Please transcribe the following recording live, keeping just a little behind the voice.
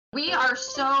We are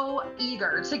so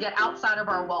eager to get outside of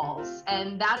our walls,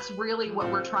 and that's really what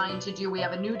we're trying to do. We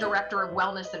have a new director of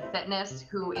wellness and fitness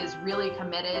who is really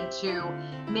committed to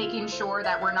making sure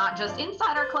that we're not just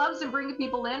inside our clubs and bringing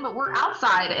people in, but we're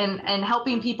outside and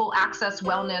helping people access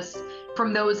wellness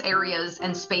from those areas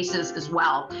and spaces as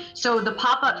well. So the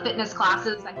pop-up fitness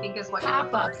classes, I think, is what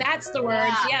pop-up. That's the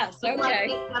words. Yeah. Yes.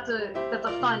 Okay. That's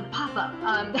a fun pop-up,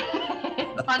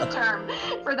 fun term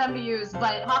for them to use.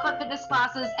 But pop-up fitness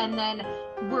classes, and then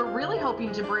we're really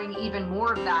hoping to bring even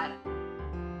more of that.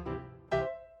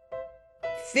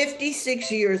 56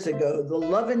 years ago, the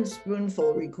Lovin'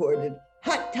 Spoonful recorded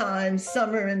 "Hot Times,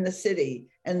 Summer in the City,"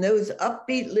 and those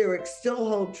upbeat lyrics still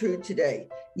hold true today.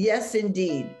 Yes,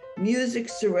 indeed, music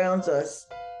surrounds us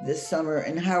this summer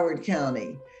in Howard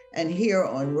County and here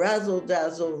on Razzle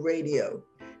Dazzle Radio.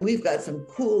 We've got some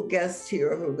cool guests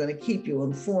here who are going to keep you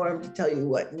informed, to tell you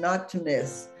what not to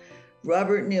miss.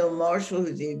 Robert Neal Marshall,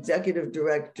 who's the executive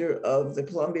director of the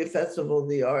Columbia Festival of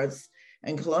the Arts,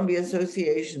 and Columbia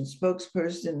Association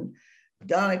spokesperson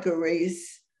Donica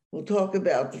Race will talk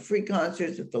about the free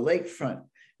concerts at the lakefront.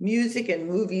 Music and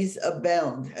movies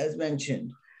abound, as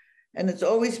mentioned. And it's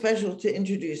always special to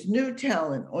introduce new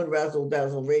talent on Razzle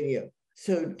Dazzle Radio.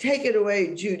 So take it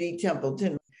away, Judy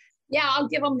Templeton. Yeah, I'll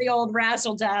give them the old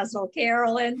razzle dazzle,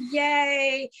 Carolyn.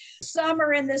 Yay.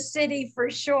 Summer in the city for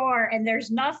sure. And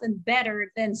there's nothing better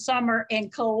than summer in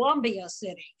Columbia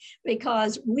City,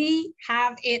 because we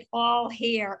have it all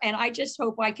here. And I just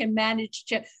hope I can manage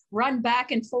to run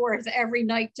back and forth every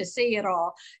night to see it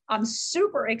all. I'm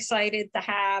super excited to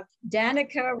have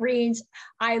Danica Reens.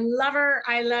 I love her.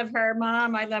 I love her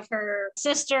mom. I love her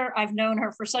sister. I've known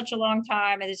her for such a long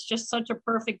time. And it's just such a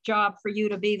perfect job for you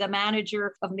to be the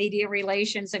manager of media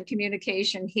relations and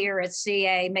communication here at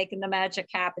CA, making the magic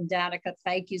happen. Danica,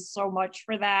 thank you so much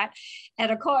for that.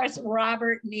 And of course,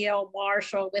 Robert Neal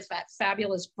Marshall, with that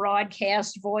fabulous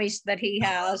broadcast voice that he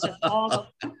has and all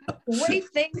the great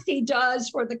things he does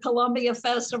for the Columbia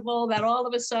Festival, that all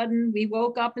of a sudden we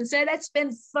woke up and said, it's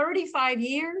been 35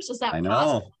 years. Is that I know.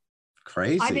 possible?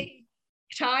 Crazy. I mean,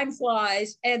 time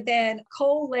flies. And then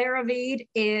Cole Laravid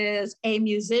is a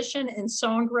musician and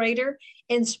songwriter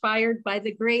inspired by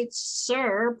the great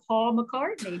Sir Paul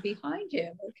McCartney behind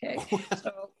him. Okay.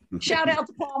 So shout out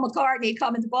to Paul McCartney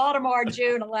coming to Baltimore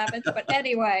June 11th. But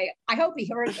anyway, I hope he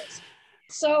heard this.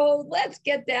 So let's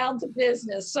get down to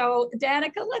business. So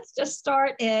Danica, let's just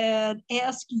start and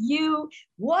ask you,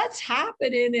 what's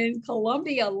happening in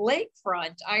Columbia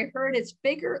Lakefront? I heard it's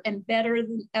bigger and better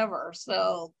than ever.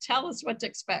 So tell us what to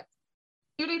expect.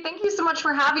 Judy, thank you so much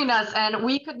for having us. And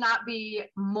we could not be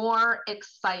more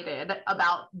excited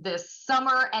about this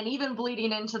summer and even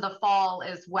bleeding into the fall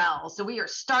as well. So we are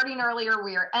starting earlier,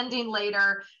 we are ending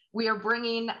later. We are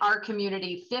bringing our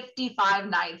community 55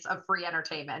 nights of free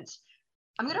entertainment.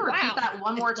 I'm going to repeat that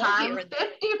one more time.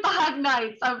 55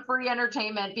 nights of free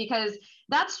entertainment, because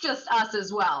that's just us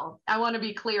as well. I want to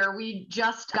be clear. We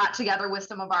just got together with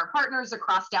some of our partners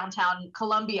across downtown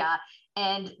Columbia,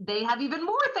 and they have even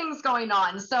more things going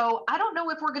on. So I don't know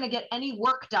if we're going to get any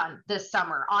work done this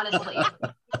summer, honestly,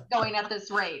 going at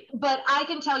this rate. But I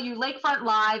can tell you, Lakefront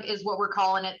Live is what we're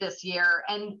calling it this year.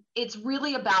 And it's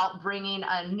really about bringing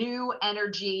a new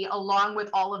energy along with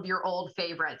all of your old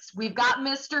favorites. We've got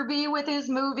Mr. B with his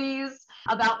movies,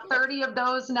 about 30 of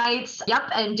those nights. Yep,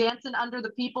 and Dancing Under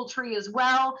the People Tree as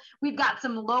well. We've got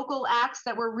some local acts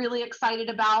that we're really excited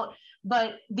about.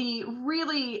 But the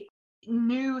really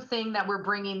new thing that we're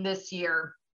bringing this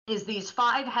year is these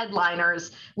 5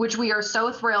 headliners, which we are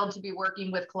so thrilled to be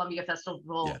working with Columbia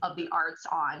Festival of the Arts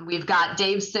on. We've got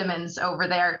Dave Simmons over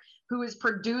there who is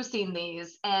producing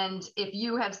these. And if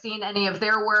you have seen any of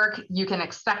their work, you can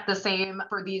expect the same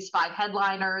for these 5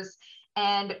 headliners.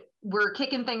 And we're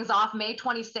kicking things off May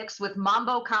 26th with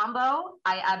Mambo Combo.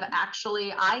 I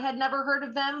had never heard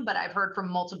of them, but I've heard from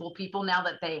multiple people now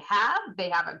that they have. They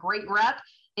have a great rep.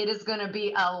 It is going to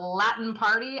be a Latin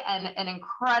party and an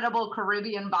incredible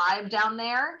Caribbean vibe down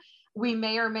there. We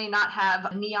may or may not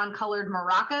have neon colored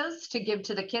maracas to give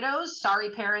to the kiddos. Sorry,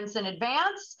 parents, in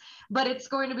advance, but it's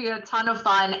going to be a ton of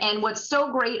fun. And what's so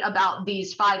great about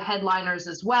these 5 headliners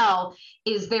as well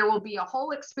is there will be a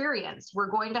whole experience.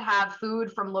 We're going to have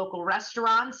food from local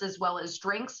restaurants as well as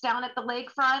drinks down at the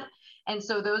lakefront. And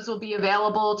so those will be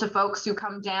available to folks who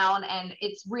come down. And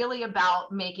it's really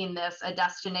about making this a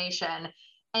destination.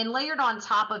 And layered on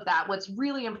top of that, what's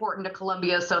really important to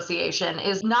Columbia Association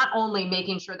is not only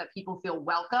making sure that people feel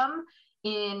welcome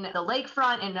in the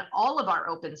lakefront and all of our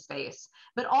open space,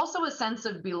 but also a sense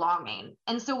of belonging.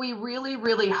 And so we really,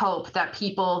 really hope that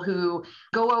people who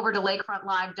go over to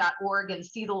lakefrontlive.org and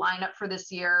see the lineup for this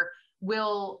year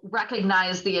will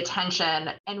recognize the attention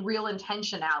and real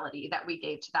intentionality that we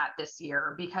gave to that this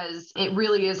year, because it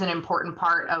really is an important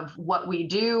part of what we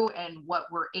do and what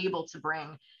we're able to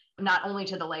bring, not only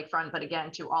to the lakefront, but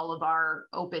again, to all of our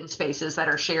open spaces that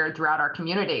are shared throughout our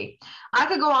community. I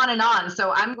could go on and on,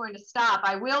 so I'm going to stop.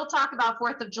 I will talk about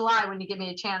 4th of July when you give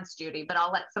me a chance, Judy, but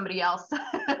I'll let somebody else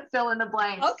fill in the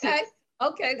blanks. Okay.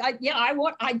 Okay.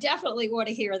 I definitely want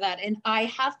to hear that. And I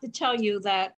have to tell you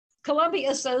that Columbia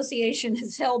Association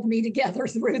has held me together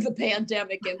through the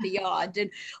pandemic and beyond. And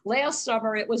last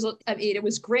summer, it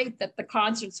was great that the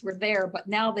concerts were there, but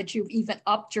now that you've even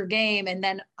upped your game, and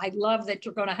then I love that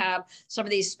you're going to have some of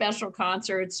these special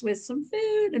concerts with some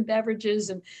food and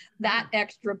beverages and that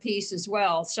extra piece as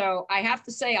well. So I have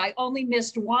to say, I only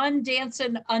missed one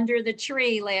dancing under the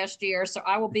tree last year. So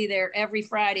I will be there every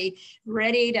Friday,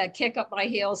 ready to kick up my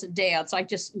heels and dance. I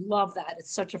just love that.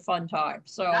 It's such a fun time.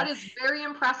 So that is very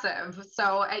impressive.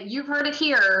 So you've heard it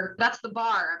here. That's the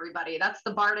bar, everybody. That's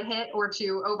the bar to hit or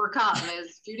to overcome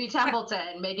is Judy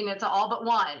Templeton making it to all but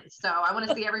one. So I want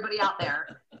to see everybody out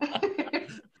there.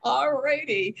 All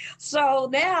righty. So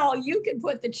now you can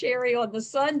put the cherry on the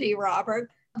sundae,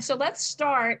 Robert. So let's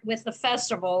start with the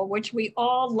festival, which we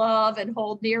all love and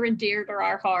hold near and dear to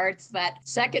our hearts. That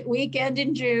second weekend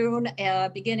in June,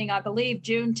 beginning, I believe,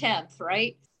 June 10th,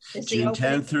 right? June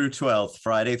 10th through 12th,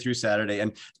 Friday through Saturday.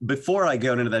 And before I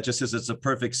go into that, just as it's a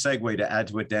perfect segue to add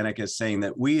to what Danica is saying,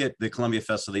 that we at the Columbia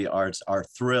Festival of the Arts are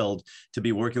thrilled to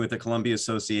be working with the Columbia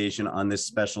Association on this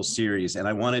special series. And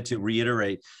I wanted to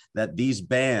reiterate that these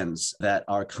bands that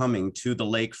are coming to the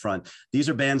lakefront, these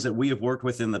are bands that we have worked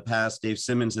with in the past. Dave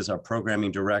Simmons is our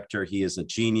programming director. He is a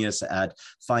genius at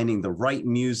finding the right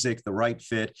music, the right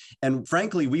fit. And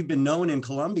frankly, we've been known in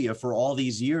Columbia for all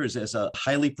these years as a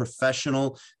highly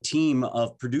professional team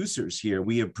of producers here.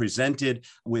 We have presented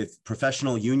with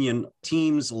professional union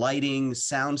teams, lighting,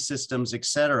 sound systems,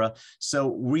 etc. So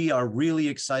we are really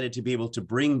excited to be able to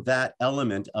bring that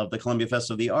element of the Columbia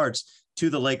Festival of the Arts to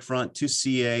the lakefront, to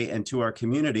CA, and to our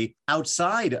community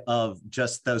outside of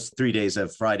just those 3 days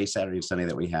of Friday, Saturday, Sunday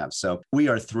that we have. So we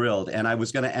are thrilled. And I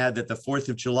was going to add that the 4th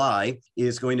of July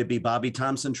is going to be Bobby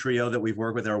Thompson Trio that we've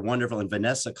worked with. Are wonderful. And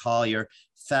Vanessa Collier,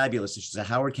 fabulous. She's a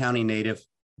Howard County native,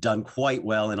 done quite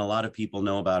well, and a lot of people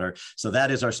know about her. So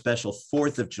that is our special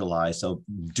 4th of July. So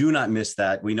do not miss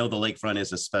that. We know the lakefront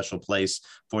is a special place.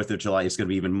 4th of July is going to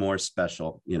be even more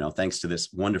special, thanks to this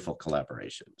wonderful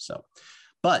collaboration. So,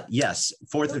 but yes,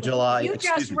 4th of July. You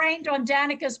just rained on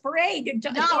Danica's parade.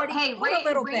 No, hey,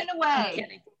 rain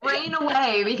away. Rain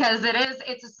away, because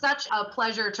it's such a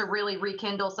pleasure to really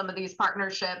rekindle some of these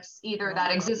partnerships, either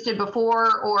that existed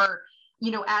before or,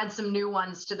 add some new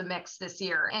ones to the mix this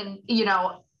year. And,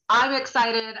 I'm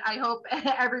excited. I hope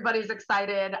everybody's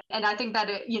excited. And I think that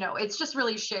it's just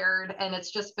really shared, and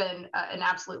it's just been an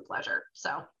absolute pleasure.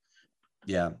 So.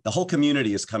 Yeah, the whole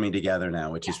community is coming together now,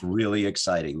 which is really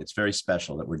exciting. It's very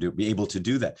special that we're be able to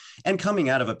do that. And coming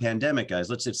out of a pandemic,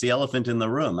 guys, it's the elephant in the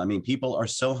room. I mean, people are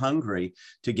so hungry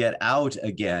to get out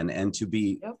again and to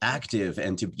be active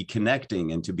and to be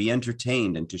connecting and to be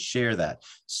entertained and to share that.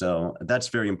 So that's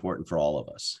very important for all of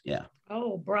us. Yeah.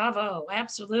 Oh, bravo.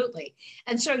 Absolutely.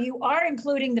 And so you are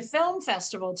including the film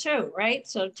festival too, right?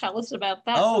 So tell us about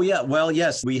that. Oh, yeah. Well,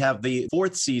 yes, we have the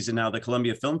 4th season now, the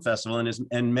Columbia Film Festival.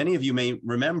 And many of you may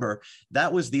remember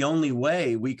that was the only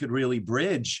way we could really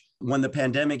bridge when the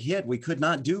pandemic hit. We could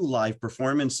not do live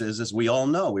performances, as we all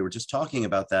know. We were just talking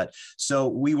about that. So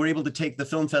we were able to take the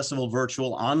film festival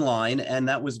virtual online, and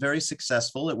that was very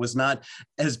successful. It was not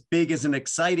as big as and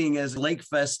exciting as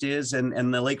Lakefest is and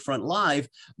the Lakefront Live,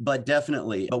 but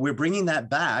definitely. But we're bringing that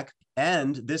back.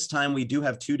 And this time we do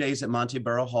have 2 days at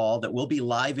Montebello Hall that will be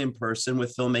live in person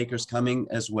with filmmakers coming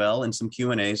as well, and some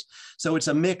Q&As. So it's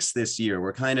a mix this year.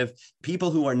 We're kind of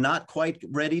people who are not quite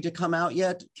ready to come out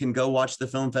yet can go watch the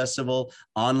film festival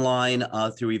online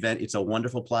through event. It's a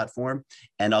wonderful platform,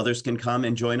 and others can come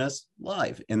and join us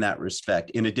live in that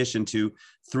respect. In addition to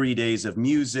 3 days of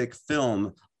music,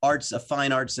 film, arts, a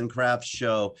fine arts and crafts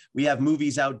show. We have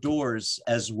movies outdoors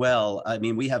as well. I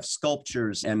mean, we have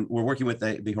sculptures, and we're working with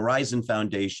the Horizon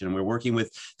Foundation. We're working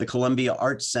with the Columbia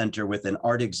Arts Center with an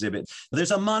art exhibit. There's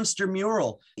a monster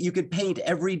mural you could paint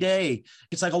every day.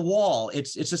 It's like a wall.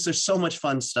 It's just, there's so much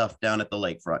fun stuff down at the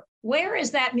lakefront. Where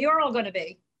is that mural going to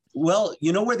be? Well,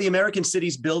 you know where the American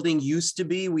Cities building used to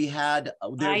be? We had,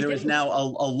 there is now a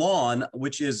lawn,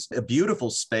 which is a beautiful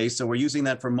space. So we're using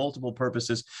that for multiple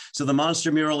purposes. So the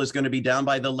monster mural is going to be down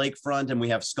by the lakefront, and we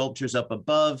have sculptures up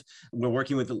above. We're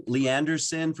working with Lee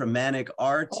Anderson from Manic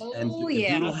Art and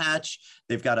Doodle Hatch.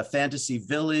 They've got a fantasy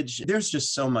village. There's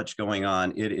just so much going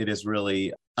on. It is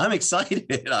really I'm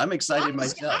excited. I'm excited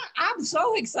myself. I'm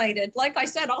so excited. Like I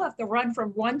said, I'll have to run from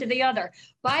one to the other.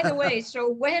 By the way, so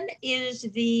when is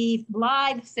the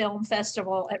live film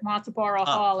festival at Montefiore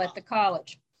Hall at the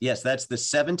college? Yes, that's the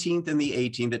 17th and the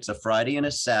 18th. It's a Friday and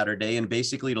a Saturday. And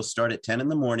basically it'll start at 10 in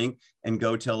the morning and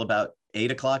go till about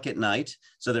 8 o'clock at night.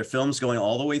 So their film's going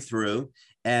all the way through.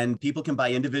 And people can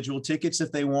buy individual tickets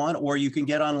if they want, or you can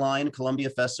get online,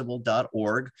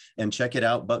 columbiafestival.org, and check it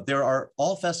out. But there are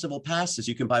all festival passes.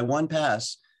 You can buy one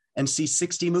pass and see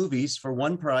 60 movies for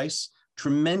one price.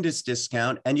 Tremendous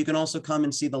discount, and you can also come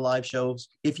and see the live shows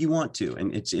if you want to,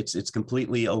 and it's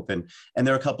completely open. And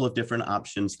there are a couple of different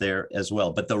options there as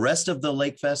well, but the rest of the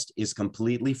Lakefest is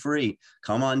completely free.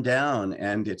 Come on down,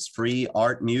 and it's free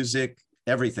art, music,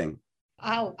 everything.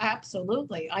 Oh,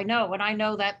 absolutely. I know. And I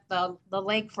know that the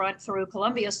lakefront through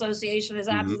Columbia Association is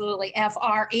absolutely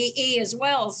FREE as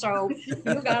well. So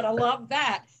you got to love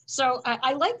that. So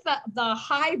I like the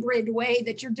hybrid way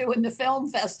that you're doing the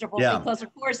film festival, because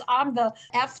of course I'm the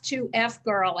F2F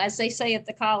girl, as they say at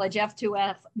the college.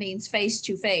 F2F means face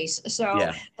to face.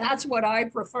 So that's what I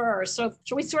prefer. So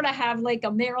we sort of have like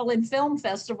a Maryland Film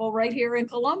Festival right here in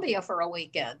Columbia for a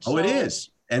weekend. Oh, it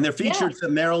is. And they're featured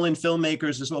some Maryland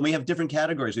filmmakers as well. We have different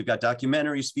categories. We've got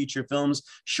documentaries, feature films,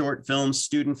 short films,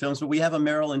 student films, but we have a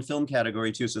Maryland film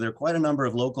category too. So there are quite a number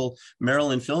of local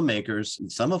Maryland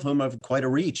filmmakers, some of whom have quite a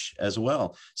reach as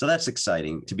well. So that's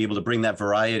exciting to be able to bring that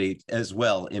variety as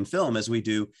well in film as we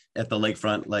do at the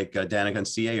lakefront, like Danica and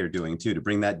CA are doing too. To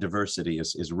bring that diversity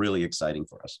is really exciting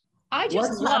for us. I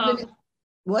just love.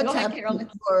 What's happening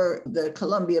for the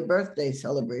Columbia birthday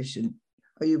celebration?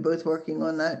 Are you both working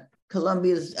on that?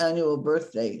 Columbia's annual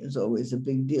birthday is always a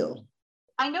big deal.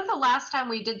 I know the last time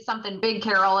we did something big,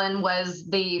 Carolyn, was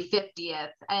the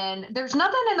 50th, and there's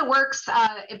nothing in the works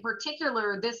in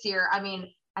particular this year. I mean,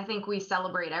 I think we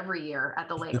celebrate every year at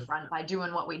the lakefront by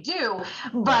doing what we do,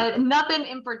 but nothing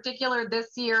in particular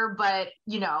this year. But,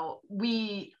 you know,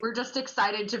 we're just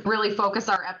excited to really focus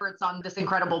our efforts on this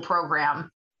incredible program.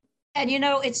 And, you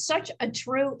know, it's such a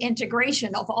true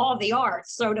integration of all the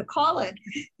arts. So to call it,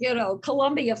 you know,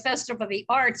 Columbia Festival of the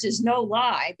Arts is no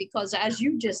lie, because as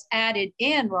you just added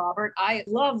in, Robert, I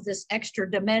love this extra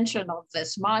dimension of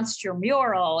this monster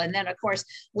mural. And then, of course,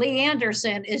 Lee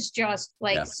Anderson is just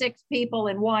like 6 people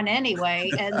in one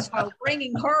anyway. And so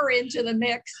bringing her into the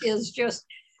mix is just,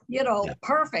 you know,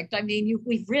 perfect. I mean,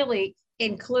 we've really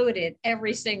included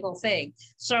every single thing.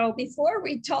 So before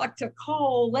we talk to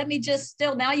Cole, let me just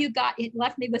now you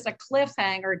left me with a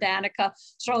cliffhanger, Danica.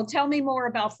 So tell me more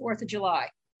about 4th of July.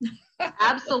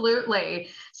 Absolutely.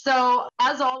 So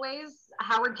as always,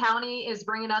 Howard County is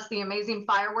bringing us the amazing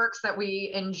fireworks that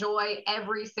we enjoy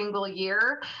every single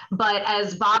year. But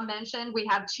as Bob mentioned, we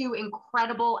have 2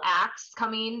 incredible acts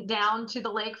coming down to the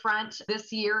lakefront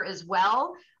this year as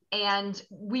well. And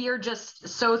we are just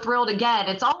so thrilled. Again,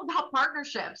 it's all about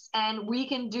partnerships, and we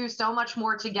can do so much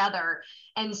more together.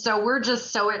 And so we're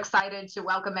just so excited to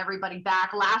welcome everybody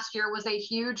back. Last year was a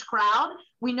huge crowd.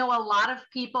 We know a lot of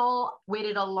people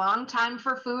waited a long time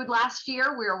for food last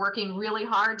year. We are working really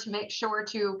hard to make sure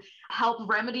to help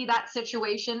remedy that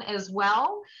situation as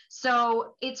well.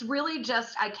 So it's really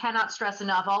just, I cannot stress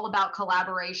enough, all about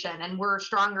collaboration, and we're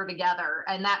stronger together.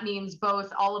 And that means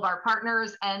both all of our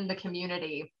partners and the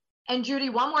community. And Judy,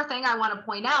 one more thing I want to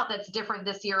point out that's different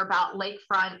this year about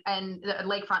Lakefront and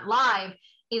Lakefront Live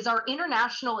is our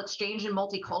International Exchange and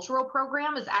Multicultural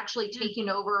program is actually taking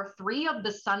over 3 of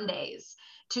the Sundays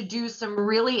to do some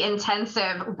really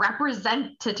intensive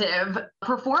representative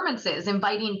performances,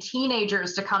 inviting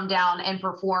teenagers to come down and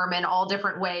perform in all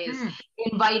different ways,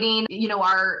 inviting, you know,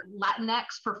 our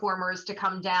Latinx performers to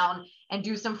come down and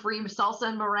do some free salsa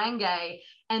and merengue,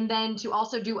 and then to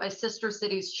also do a Sister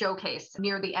Cities showcase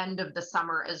near the end of the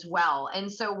summer as well.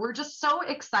 And so we're just so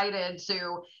excited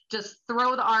to just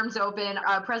throw the arms open.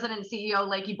 President and CEO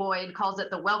Lakey Boyd calls it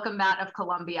the welcome mat of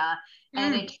Columbia.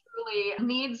 And it truly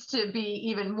needs to be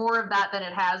even more of that than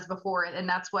it has before. And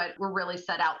that's what we're really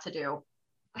set out to do.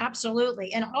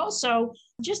 Absolutely. And also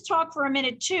just talk for a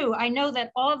minute too. I know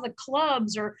that all the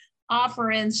clubs are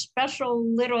offering special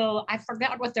little, I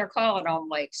forgot what they're calling them,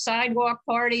 like sidewalk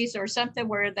parties or something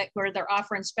where they're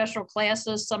offering special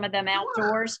classes, some of them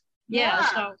outdoors.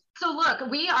 So look,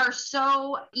 we are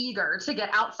so eager to get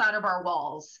outside of our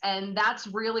walls, and that's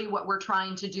really what we're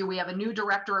trying to do. We have a new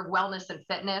director of wellness and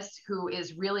fitness who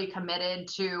is really committed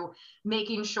to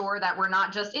making sure that we're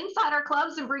not just inside our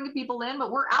clubs and bringing people in,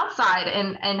 but we're outside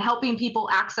and helping people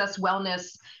access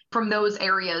wellness from those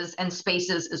areas and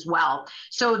spaces as well.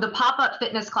 So the pop-up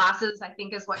fitness classes, I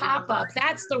think, is what pop-up.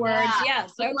 That's the word.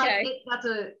 Yes. Okay.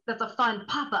 That's a fun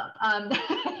pop-up.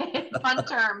 fun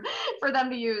term for them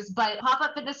to use, but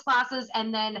pop-up fitness classes.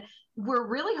 And then we're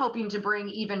really hoping to bring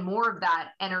even more of that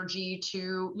energy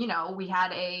to, we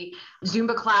had a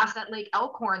Zumba class at Lake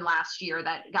Elkhorn last year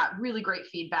that got really great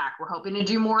feedback. We're hoping to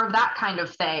do more of that kind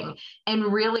of thing and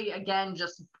really, again,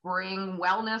 just bring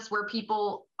wellness where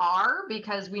people are,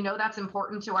 because we know that's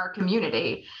important to our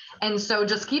community. And so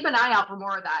just keep an eye out for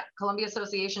more of that.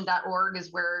 ColumbiaAssociation.org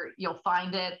is where you'll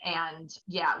find it. And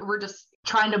yeah, we're just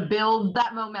trying to build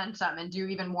that momentum and do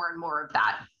even more and more of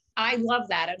that. I love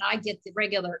that. And I get the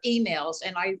regular emails.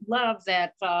 And I love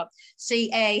that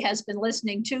CA has been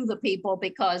listening to the people,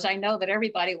 because I know that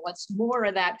everybody wants more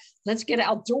of that. Let's get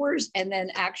outdoors and then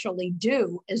actually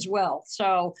do as well.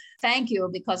 So thank you,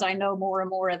 because I know more and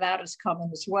more of that is coming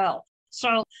as well.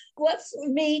 So let's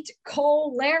meet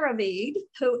Cole Laravid,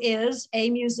 who is a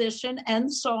musician and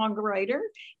songwriter.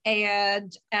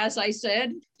 And as I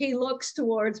said, he looks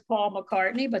towards Paul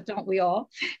McCartney, but don't we all?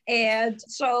 And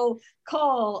so,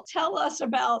 Cole, tell us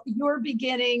about your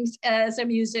beginnings as a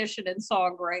musician and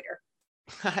songwriter.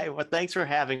 Hi, well, thanks for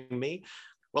having me.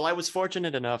 Well, I was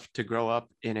fortunate enough to grow up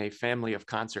in a family of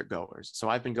concert goers. So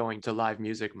I've been going to live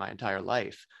music my entire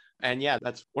life. And yeah,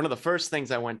 that's one of the first things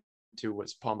I went to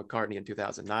was Paul McCartney in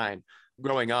 2009.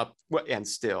 Growing up, and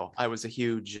still, I was a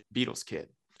huge Beatles kid.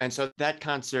 And so that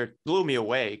concert blew me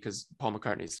away, because Paul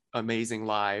McCartney's amazing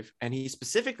live. And he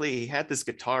specifically had this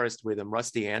guitarist with him,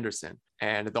 Rusty Anderson.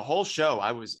 And the whole show,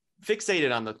 I was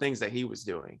fixated on the things that he was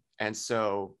doing. And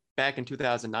so back in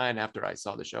 2009, after I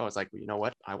saw the show, I was like, well, you know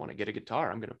what? I want to get a guitar.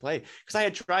 I'm going to play. Because I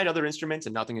had tried other instruments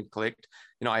and nothing had clicked.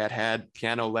 I had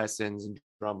piano lessons and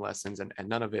drum lessons, and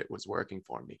none of it was working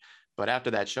for me. But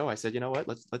after that show, I said, you know what?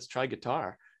 Let's try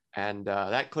guitar. And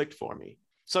that clicked for me.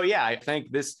 So yeah, I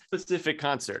think this specific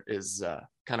concert is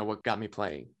kind of what got me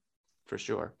playing, for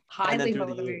sure. Highly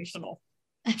motivational.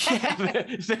 Yeah,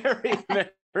 very,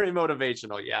 very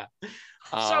motivational. Yeah.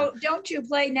 So don't you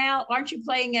play now? Aren't you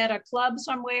playing at a club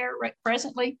somewhere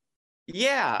presently?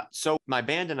 Yeah. So my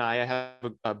band and I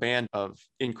have a band of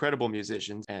incredible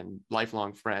musicians and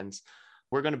lifelong friends.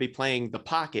 We're going to be playing The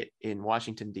Pocket in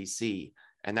Washington, D.C.,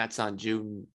 and that's on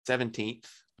June 17th.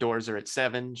 Doors are at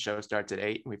 7, show starts at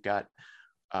 8. We've got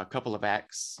a couple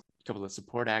of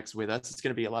support acts with us. It's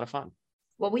going to be a lot of fun.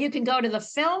 Well, you can go to the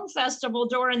film festival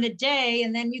during the day,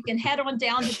 and then you can head on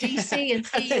down to DC and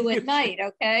see you at night.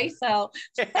 Okay. So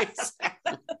that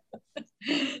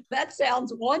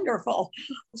sounds wonderful.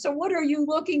 So what are you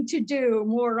looking to do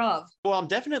more of? Well, I'm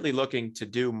definitely looking to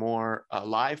do more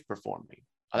live performing.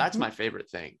 That's my favorite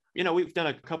thing. We've done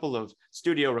a couple of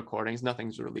studio recordings.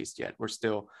 Nothing's released yet. We're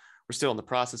still in the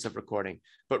process of recording,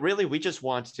 but really we just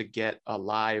want to get a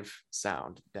live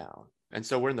sound down. And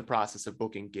so we're in the process of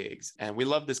booking gigs, and we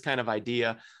love this kind of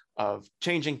idea of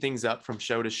changing things up from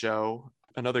show to show.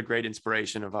 Another great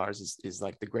inspiration of ours is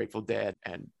like the Grateful Dead,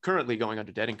 and currently going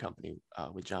under Dead & Company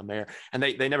with John Mayer. And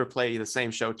they never play the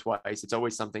same show twice. It's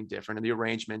always something different, and the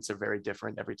arrangements are very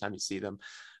different every time you see them.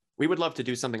 We would love to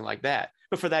do something like that,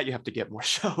 but for that you have to get more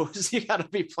shows. You got to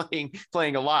be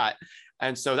playing a lot.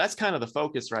 And so that's kind of the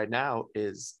focus right now,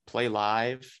 is play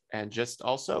live and just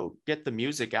also get the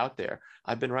music out there.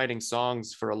 I've been writing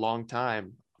songs for a long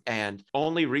time, and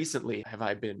only recently have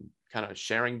I been kind of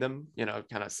sharing them,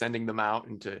 kind of sending them out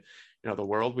into, the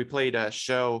world. We played a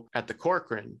show at the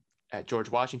Corcoran at George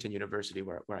Washington University,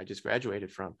 where I just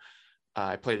graduated from.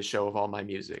 I played a show of all my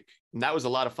music, and that was a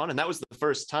lot of fun. And that was the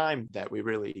first time that we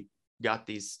really got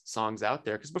these songs out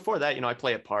there. Because before that, I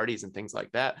play at parties and things like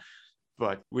that,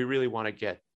 but we really want to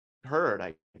get heard,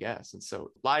 I guess. And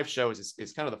so live shows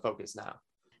is kind of the focus now.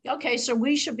 Okay, so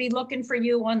we should be looking for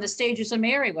you on the stages of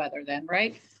Merriweather then,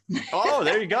 right? Oh,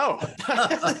 there you go.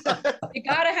 You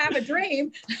got to have a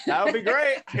dream. That would be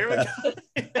great. Here we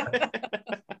go.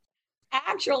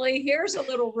 Actually, here's a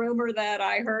little rumor that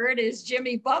I heard is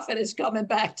Jimmy Buffett is coming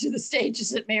back to the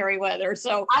stages at Merriweather.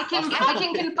 So I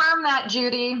can confirm that,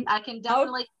 Judy. I can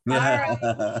definitely. All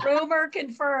right. Rumor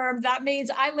confirmed. That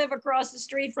means I live across the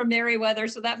street from Merriweather,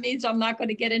 so that means I'm not going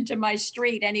to get into my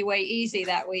street anyway easy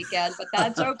that weekend, but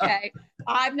that's okay.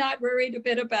 I'm not worried a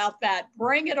bit about that.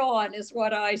 Bring it on is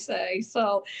what I say.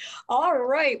 So, all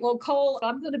right. Well, Cole,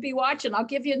 I'm going to be watching. I'll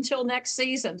give you until next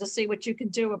season to see what you can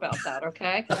do about that,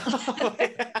 okay?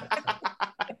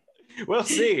 We'll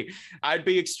see. I'd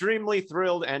be extremely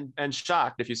thrilled and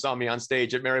shocked if you saw me on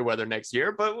stage at Merriweather next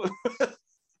year, but...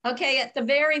 Okay, at the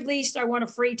very least, I want a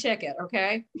free ticket,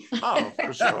 okay? Oh,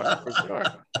 for sure.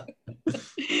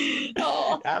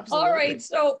 Oh, Absolutely. all right.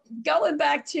 So going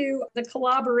back to the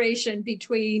collaboration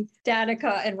between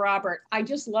Danica and Robert, I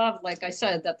just love, like I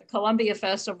said, that the Columbia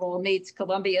Festival meets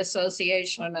Columbia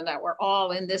Association and that we're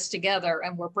all in this together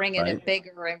and we're bringing Right. it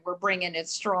bigger and we're bringing it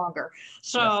stronger.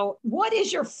 So what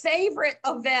is your favorite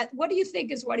event? What do you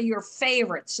think is one of your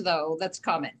favorites, though, that's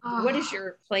coming? What is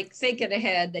your, like, thinking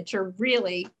ahead that you're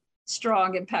really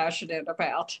strong and passionate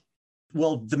about?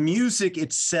 Well, the music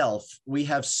itself, we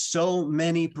have so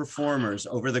many performers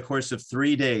over the course of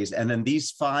 3 days. And then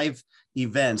these 5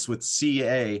 events with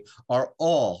CA are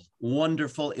all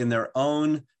wonderful in their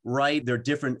own right. They're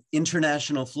different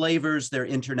international flavors, they're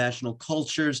international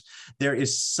cultures. There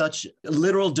is such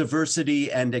literal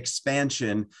diversity and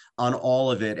expansion on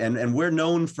all of it. And we're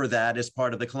known for that as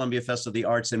part of the Columbia Festival of the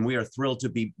Arts. And we are thrilled to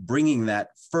be bringing that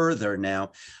further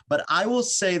now. But I will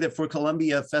say that for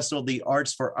Columbia Festival of the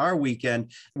Arts for our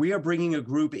weekend, we are bringing a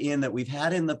group in that we've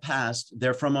had in the past.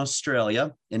 They're from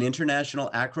Australia, an international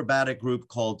acrobatic group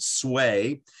called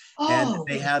Sway. And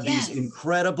they have these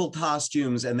incredible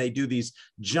costumes and they do these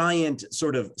giant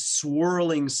sort of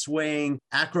swirling, swaying,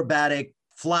 acrobatic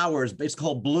flowers. It's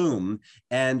called Bloom.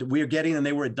 And we're getting them.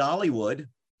 They were at Dollywood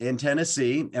in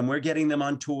Tennessee, and we're getting them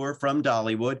on tour from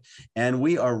Dollywood, and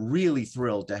we are really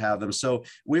thrilled to have them. So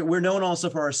we're known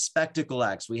also for our spectacle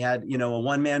acts. We had, a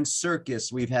one-man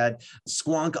circus. We've had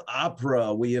squonk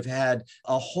opera. We have had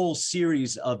a whole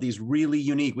series of these really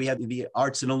unique. We had the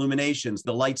arts and illuminations,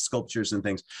 the light sculptures and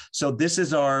things. So this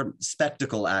is our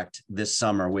spectacle act this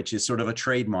summer, which is sort of a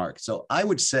trademark. So I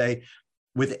would say,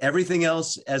 with everything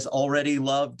else as already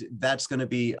loved, that's going to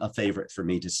be a favorite for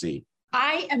me to see.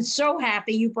 I am so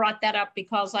happy you brought that up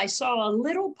because I saw a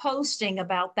little posting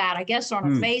about that, I guess on a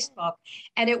Facebook,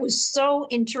 and it was so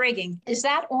intriguing. Is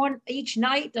that on each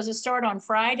night? Does it start on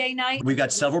Friday night? We've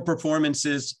got several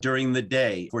performances during the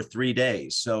day for 3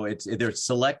 days. So there's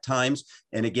select times.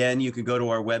 And again, you can go to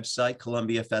our website,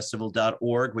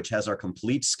 columbiafestival.org, which has our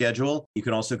complete schedule. You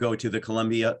can also go to the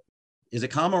Columbia, is it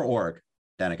com or org?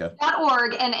 Danica?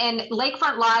 .org and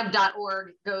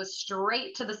lakefrontlive.org goes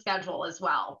straight to the schedule as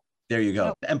well. There you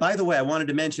go. And by the way, I wanted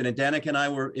to mention, and Danica and I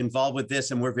were involved with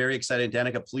this, and we're very excited.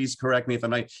 Danica, please correct me if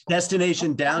I'm right.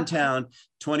 Destination Downtown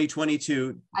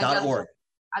 2022.org.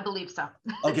 I believe so.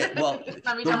 Okay, well,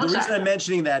 the reason I'm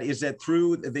mentioning that is that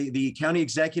through the county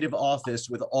executive office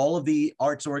with all of the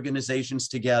arts organizations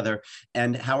together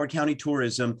and Howard County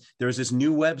Tourism, there's this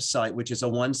new website, which is a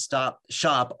one-stop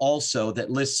shop also that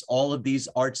lists all of these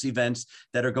arts events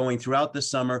that are going throughout the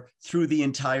summer through the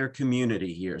entire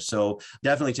community here. So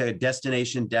definitely take a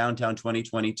Destination Downtown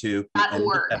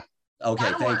 2022.org.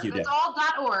 Okay, thank you, Dan. It's all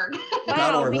 .org.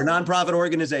 .org. We're nonprofit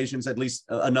organizations, at least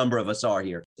a number of us are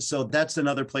here. So that's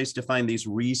another place to find these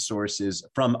resources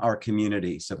from our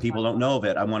community. So people don't know of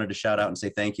it. I wanted to shout out and say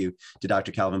thank you to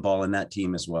Dr. Calvin Ball and that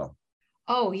team as well.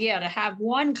 Oh, yeah, to have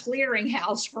one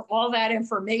clearinghouse for all that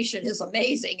information is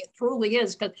amazing. It truly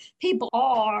is, because people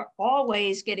are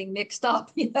always getting mixed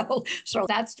up, so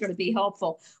that's going to be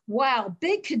helpful. Wow,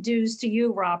 big kudos to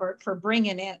you, Robert, for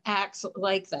bringing in acts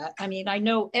like that. I mean, I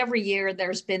know every year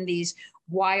there's been these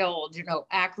wild,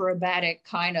 acrobatic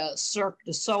kind of Cirque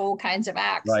du Soleil kinds of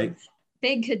acts. Right.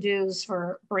 Big kudos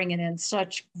for bringing in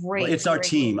such great. Well, it's our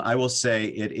team. I will say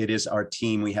it is our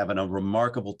team. We have a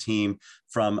remarkable team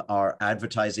from our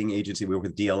advertising agency. We work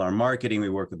with DLR Marketing. We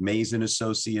work with Mays and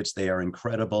Associates. They are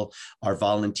incredible. Our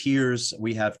volunteers,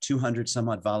 we have 200 some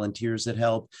odd volunteers that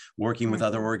help, working with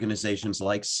other organizations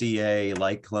like CA,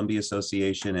 like Columbia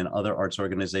Association and other arts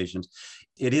organizations.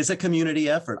 It is a community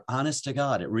effort, honest to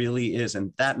God. It really is.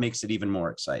 And that makes it even more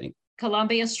exciting.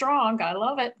 Columbia strong. I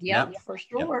love it. Yep. For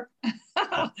sure.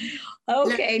 Yep.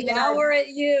 Okay, now we're at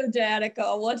you,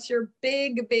 Danica. What's your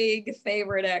big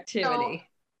favorite activity? So,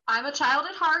 I'm a child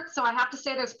at heart, so I have to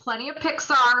say there's plenty of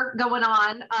Pixar going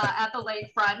on at the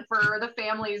lakefront for the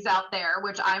families out there,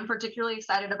 which I'm particularly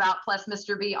excited about. Plus,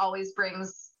 Mr. B always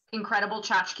brings incredible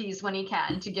tchotchkes when he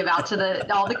can to give out to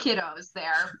all the kiddos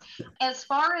there. As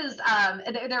far as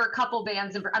there are a couple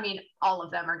bands, all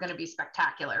of them are going to be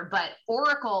spectacular, but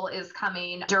Oracle is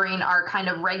coming during our kind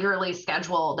of regularly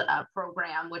scheduled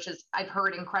program, which is, I've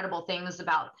heard incredible things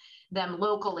about them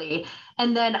locally.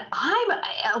 And then I'm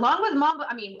along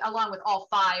with all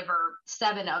 5 or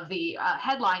 7 of the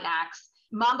headline acts,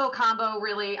 Mambo Combo,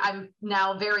 really, I'm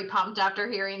now very pumped after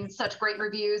hearing such great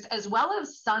reviews, as well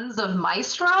as Sons of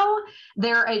Maestro.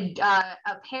 They're a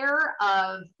pair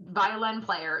of violin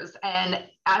players, and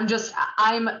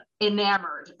I'm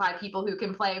enamored by people who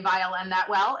can play violin that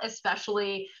well,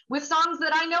 especially with songs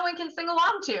that I know and can sing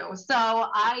along to. So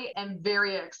I am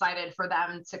very excited for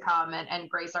them to come and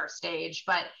grace our stage.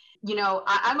 But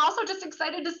I'm also just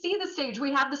excited to see the stage.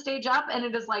 We have the stage up and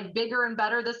it is like bigger and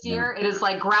better this year. It is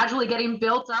like gradually getting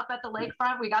built up at the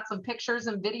lakefront. We got some pictures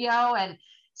and video and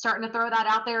starting to throw that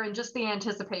out there, and just the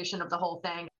anticipation of the whole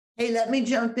thing. Hey, let me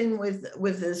jump in with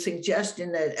a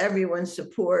suggestion that everyone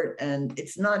support, and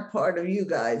it's not part of you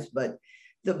guys, but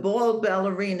the Bald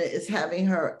Ballerina is having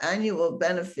her annual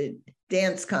benefit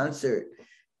dance concert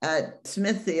at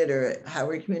Smith Theater at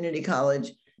Howard Community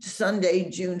College, Sunday,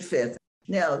 June 5th.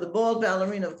 Now, the Bald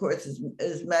Ballerina, of course,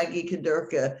 is Maggie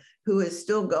Kadurka, who is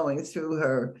still going through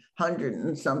her 100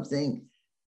 and something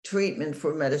treatment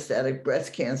for metastatic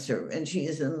breast cancer. And she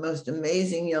is the most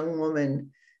amazing young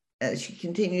woman. She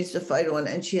continues to fight on,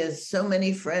 and she has so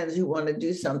many friends who want to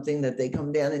do something that they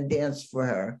come down and dance for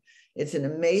her. It's an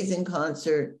amazing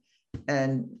concert,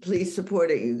 and please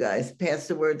support it, you guys. Pass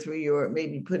the word through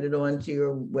maybe put it onto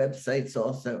your websites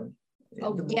also.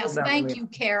 Oh, yes, thank you,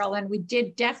 Carolyn. We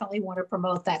did definitely want to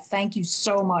promote that. Thank you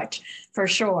so much, for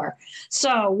sure.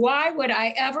 So why would I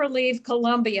ever leave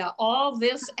Columbia? All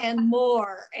this and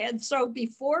more. And so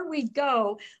before we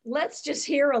go, let's just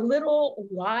hear a little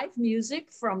live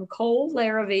music from Cole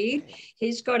Laravid.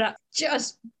 He's going to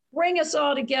just bring us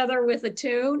all together with a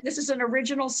tune. This is an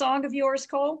original song of yours,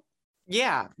 Cole?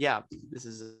 Yeah. This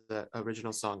is the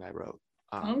original song I wrote.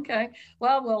 Okay,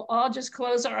 well, we'll all just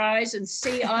close our eyes and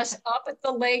see us up at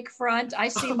the lakefront. I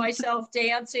see myself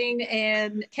dancing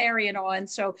and carrying on.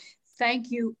 So thank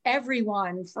you,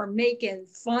 everyone, for making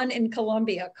Fun in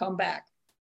Columbia come back.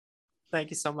 Thank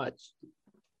you so much.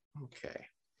 Okay.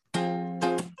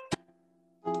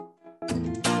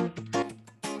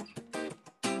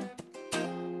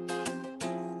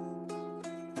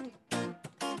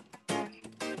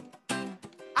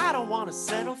 I don't want to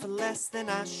settle for less than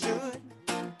I should.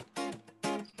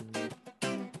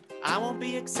 I won't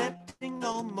be accepting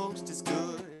almost as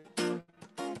good.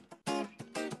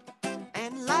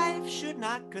 And life should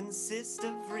not consist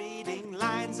of reading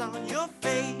lines on your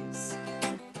face.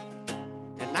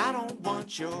 And I don't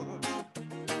want your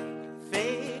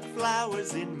fake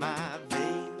flowers in my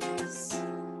vase.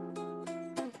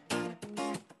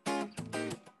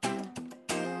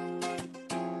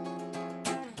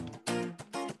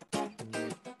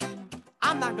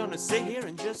 I'm not gonna sit here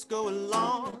and just go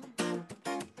along.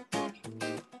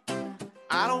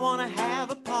 I don't wanna have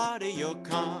a part of your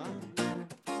con.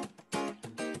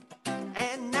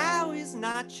 And now is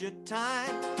not your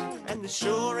time, and the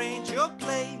sure ain't your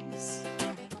place.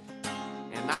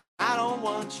 And I don't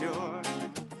want your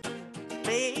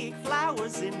fake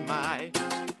flowers in my.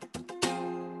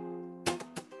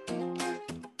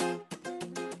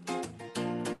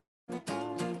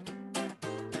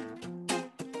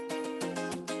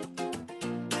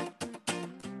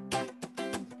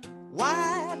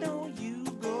 Why don't you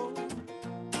go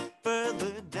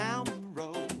further down the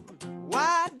road?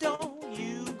 Why don't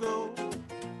you go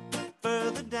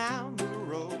further down the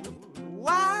road?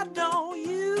 Why don't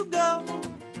you go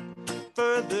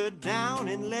further down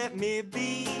and let me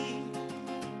be?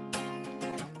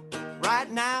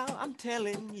 Right now I'm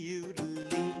telling you to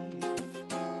leave.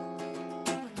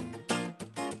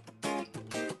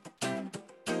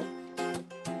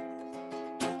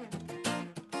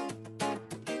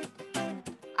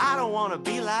 I don't want to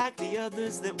be like the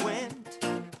others that went.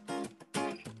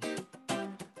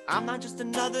 I'm not just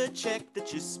another check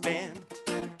that you spent.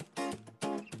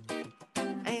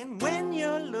 And when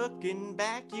you're looking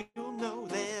back, you'll know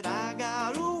that I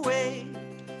got away.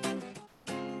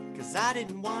 'Cause I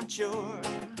didn't want your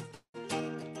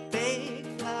fake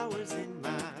flowers in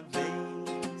my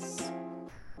vase.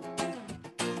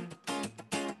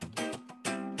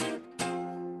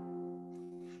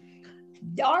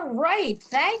 All right.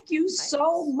 Thank you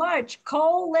so much,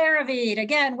 Cole Laravid.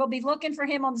 Again, we'll be looking for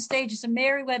him on the stage at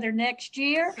Merriweather next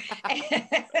year.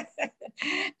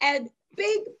 And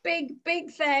big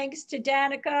thanks to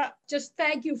Danica. Just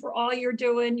thank you for all you're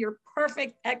doing. You're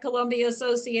perfect at Columbia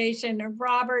Association. And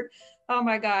Robert, oh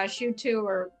my gosh, you two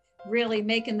are really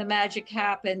making the magic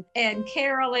happen. And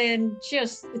Carolyn,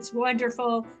 just, it's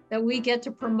wonderful that we get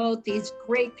to promote these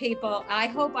great people. I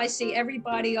hope I see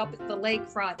everybody up at the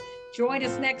lakefront. Join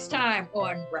us next time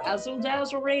on Razzle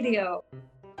Dazzle Radio.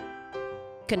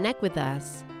 Connect with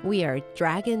us. We are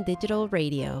Dragon Digital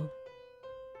Radio.